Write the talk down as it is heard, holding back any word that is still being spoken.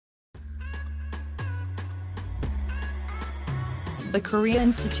The Korea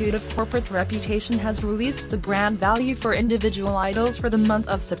Institute of Corporate Reputation has released the brand value for individual idols for the month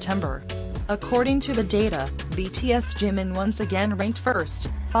of September. According to the data, BTS Jimin once again ranked first,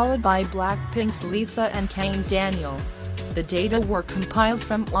 followed by Blackpink's Lisa and Kang Daniel. The data were compiled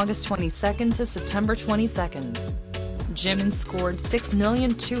from August 22 to September 22. Jimin scored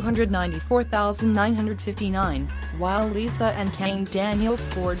 6,294,959, while Lisa and Kang Daniel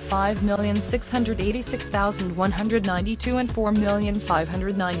scored 5,686,192 and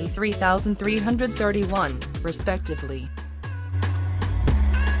 4,593,331, respectively.